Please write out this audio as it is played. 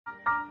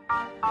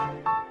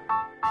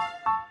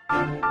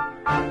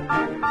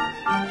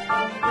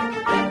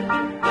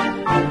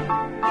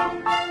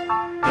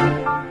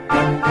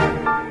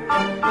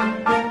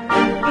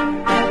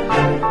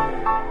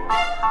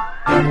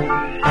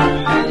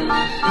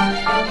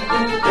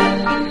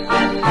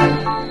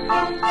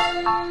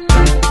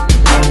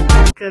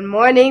Good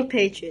morning,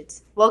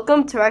 Patriots.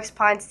 Welcome to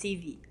RPTV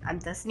TV. I'm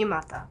Destiny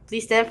Mata.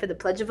 Please stand for the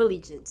Pledge of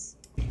Allegiance.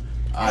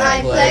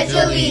 I pledge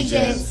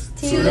allegiance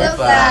to the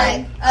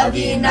flag of the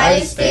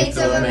United States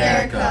of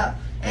America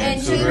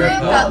and to the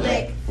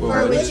republic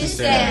for which it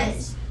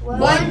stands,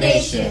 one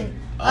nation,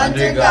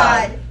 under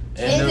God,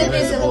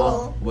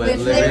 indivisible, with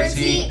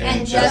liberty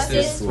and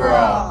justice for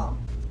all.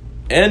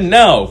 And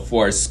now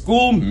for our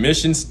school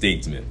mission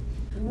statement.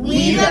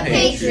 We the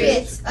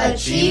Patriots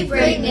achieve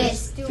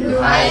greatness through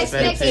high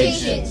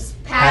expectations,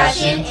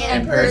 passion,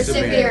 and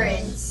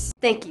perseverance.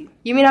 Thank you.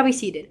 You may now be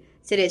seated.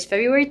 Today is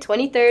February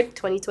 23rd,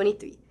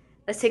 2023.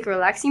 Let's take a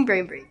relaxing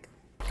brain break.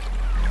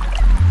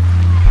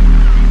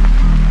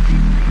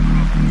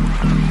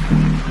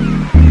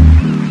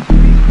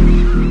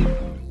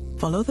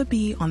 Follow the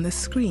bee on the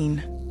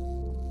screen.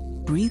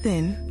 Breathe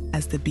in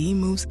as the bee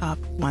moves up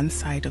one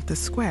side of the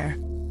square.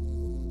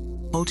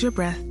 Hold your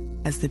breath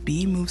as the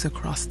bee moves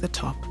across the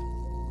top.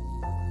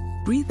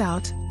 Breathe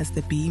out as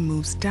the bee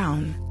moves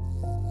down.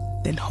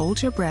 Then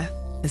hold your breath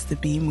as the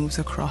bee moves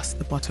across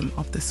the bottom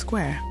of the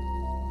square.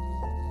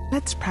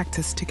 Let's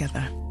practice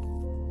together.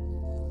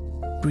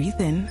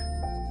 Breathe in.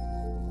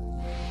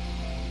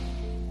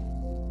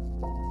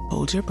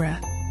 Hold your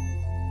breath.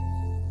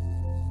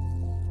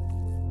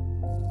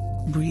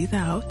 Breathe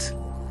out.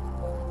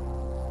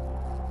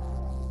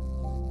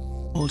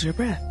 Hold your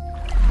breath.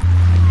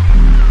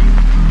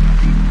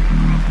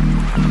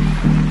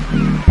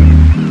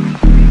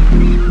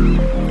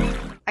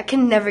 I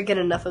can never get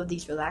enough of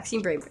these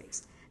relaxing brain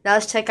breaks. Now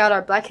let's check out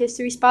our Black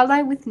History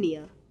Spotlight with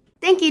Nia.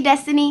 Thank you,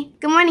 Destiny.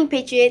 Good morning,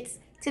 Patriots.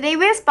 Today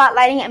we're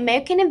spotlighting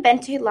American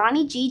inventor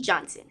Lonnie G.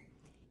 Johnson.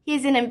 He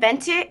is an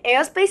inventor,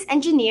 aerospace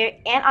engineer,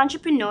 and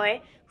entrepreneur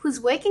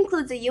whose work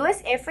includes a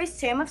U.S. Air Force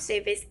term of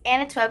service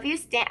and a 12-year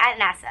stint at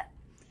NASA,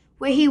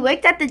 where he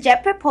worked at the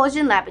Jet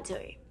Propulsion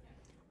Laboratory.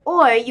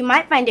 Or you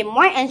might find it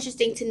more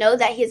interesting to know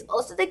that he is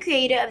also the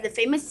creator of the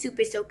famous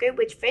Super Soaker,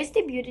 which first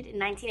debuted in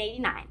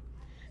 1989.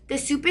 The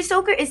Super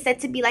Soaker is said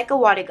to be like a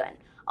water gun,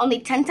 only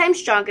 10 times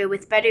stronger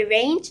with better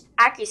range,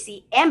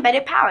 accuracy, and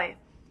better power.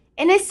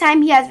 In his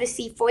time, he has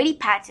received 40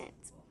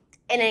 patents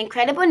and an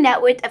incredible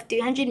net worth of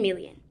 $300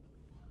 million.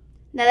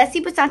 Now let's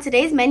see what's on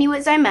today's menu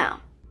with Zarmel.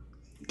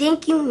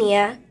 Thank you,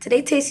 Nia.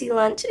 Today's tasty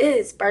lunch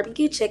is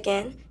barbecue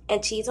chicken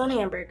and cheese on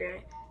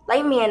hamburger,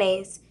 light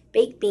mayonnaise,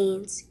 baked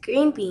beans,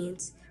 green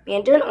beans,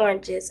 mandarin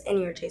oranges, and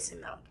your choice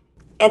of milk.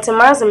 And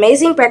tomorrow's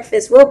amazing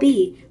breakfast will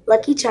be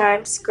Lucky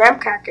Charms, graham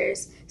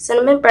crackers,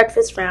 cinnamon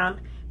breakfast round,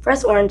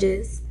 fresh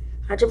oranges,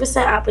 100%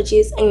 apple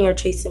juice, and your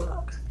choice of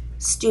milk.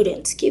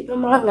 Students, keep in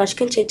mind lunch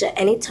can change at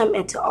any time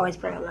and to always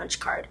bring a lunch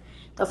card.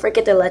 Don't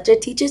forget to let your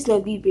teachers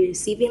know you'll be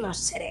receiving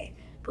lunch today.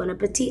 Bon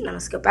appetit. Now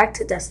let's go back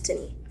to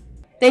Destiny.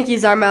 Thank you,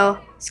 Zarmel.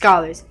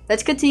 Scholars,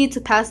 let's continue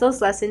to pass those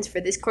lessons for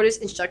this quarter's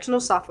instructional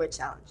software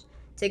challenge.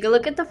 Take a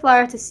look at the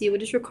flyer to see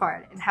what is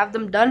required and have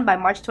them done by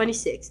March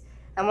 26th.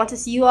 I want to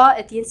see you all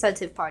at the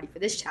incentive party for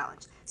this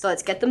challenge, so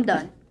let's get them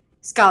done.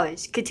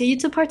 Scholars, continue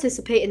to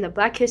participate in the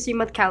Black History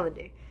Month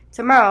calendar.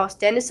 Tomorrow,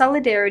 stand in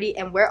solidarity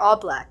and wear all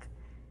black.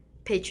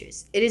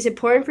 Patriots, it is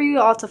important for you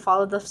all to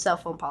follow the cell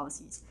phone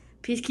policies.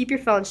 Please keep your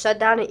phone shut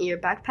down and in your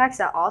backpacks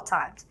at all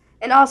times.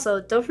 And also,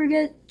 don't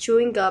forget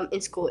chewing gum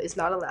in school is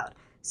not allowed,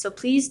 so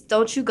please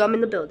don't chew gum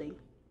in the building.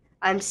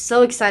 I'm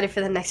so excited for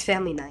the next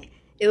family night.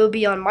 It will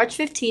be on March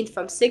 15th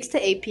from 6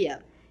 to 8 p.m.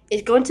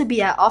 It's going to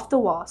be at Off the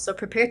Wall, so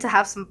prepare to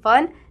have some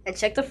fun and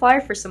check the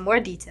flyer for some more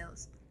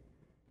details.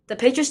 The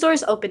Patriot Store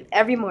is open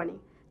every morning.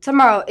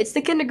 Tomorrow, it's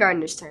the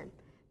kindergartners' turn.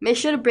 Make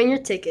sure to bring your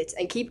tickets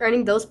and keep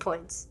earning those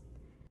points.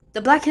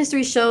 The Black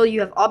History Show you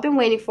have all been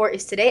waiting for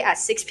is today at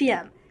 6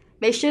 p.m.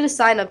 Make sure to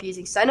sign up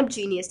using Sign Up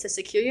Genius to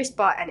secure your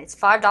spot, and it's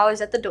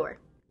 $5 at the door.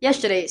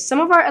 Yesterday, some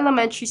of our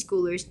elementary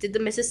schoolers did the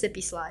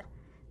Mississippi Slide.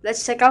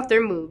 Let's check out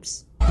their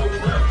moves.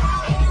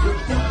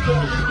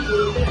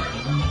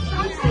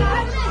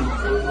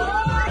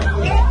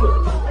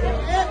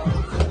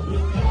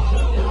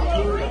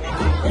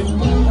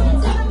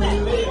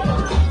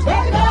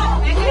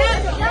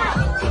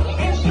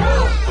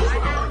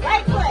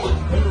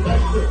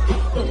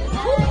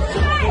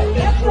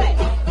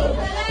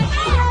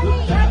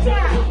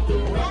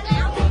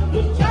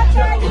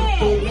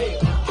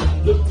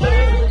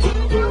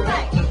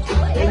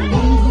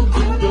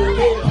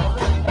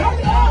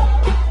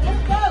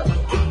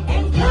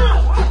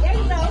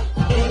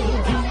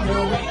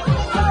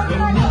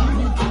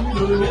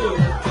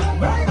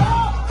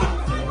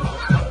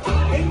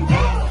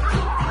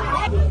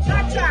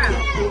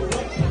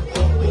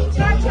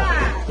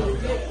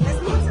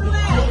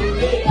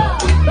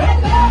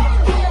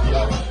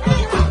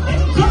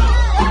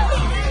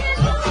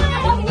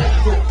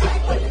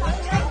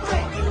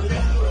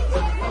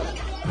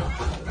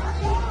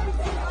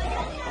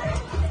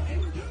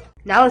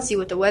 Now let's see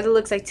what the weather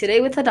looks like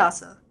today with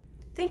Hadassah.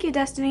 Thank you,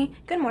 Destiny.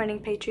 Good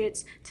morning,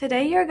 Patriots.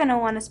 Today you're going to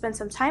want to spend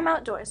some time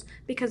outdoors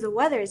because the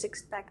weather is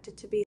expected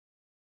to be.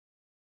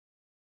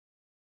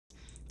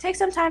 Take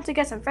some time to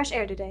get some fresh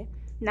air today.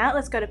 Now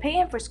let's go to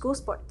Peyton for school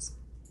sports.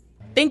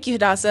 Thank you,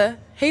 Hadassah.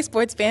 Hey,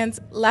 sports fans.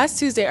 Last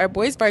Tuesday, our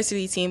boys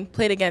varsity team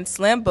played against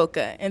Slam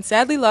Boca and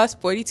sadly lost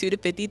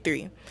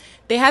 42-53.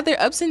 They had their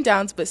ups and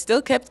downs, but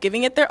still kept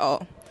giving it their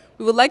all.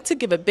 We would like to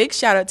give a big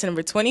shout out to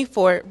number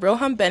 24,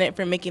 Rohan Bennett,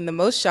 for making the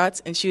most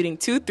shots and shooting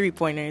 2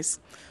 3-pointers.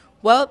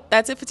 Well,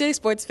 that's it for today,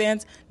 sports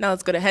fans. Now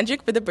let's go to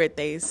Hendrik for the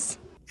birthdays.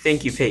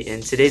 Thank you, Peyton.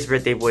 Today's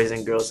birthday boys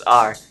and girls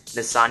are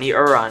Nasani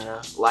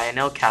Arana,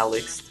 Lionel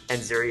Calix, and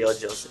Zuriel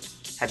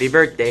Joseph. Happy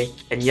birthday!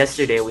 And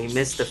yesterday we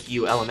missed a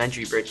few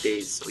elementary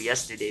birthdays, so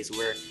yesterday's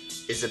were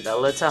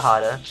Isabella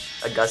Tejada,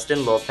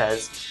 Augustin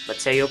Lopez,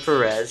 Mateo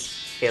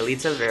Perez, Haley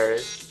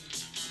Taveras,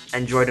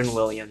 and Jordan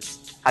Williams.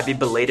 Happy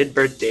belated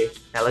birthday.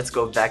 Now let's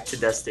go back to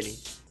Destiny.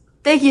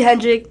 Thank you,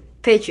 Hendrik.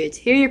 Patriots,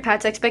 here are your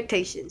Pat's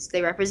expectations.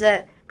 They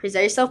represent: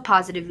 present yourself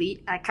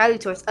positively, act kindly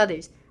towards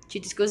others,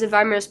 treat the school's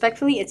environment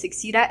respectfully, and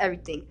succeed at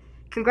everything.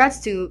 Congrats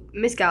to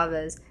Miss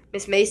Galvez,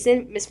 Miss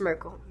Mason, Miss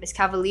Merkel, Miss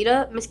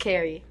Cavalita, Miss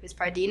Carey, Miss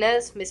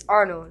Pardinez, Miss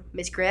Arnold,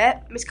 Miss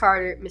Grant, Miss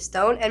Carter, Miss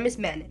Stone, and Miss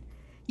Mannon.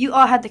 You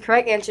all had the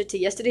correct answer to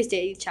yesterday's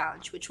daily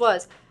challenge, which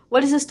was,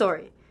 what is a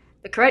story?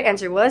 The correct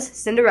answer was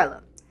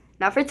Cinderella.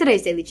 Now for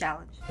today's daily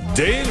challenge.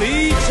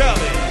 Daily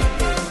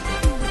Challenge.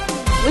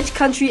 Which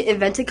country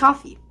invented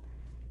coffee?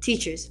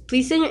 Teachers,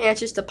 please send your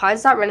answers to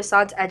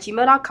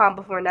pines.renaissance@gmail.com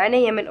before 9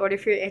 a.m. in order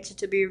for your answer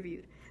to be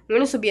reviewed.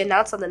 Winners will be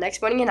announced on the next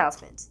morning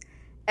announcements.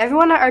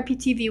 Everyone at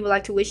RPTV would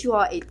like to wish you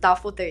all a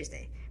thoughtful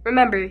Thursday.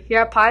 Remember,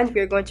 here at Pines, we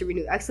are going to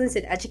renew excellence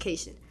in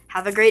education.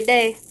 Have a great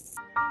day.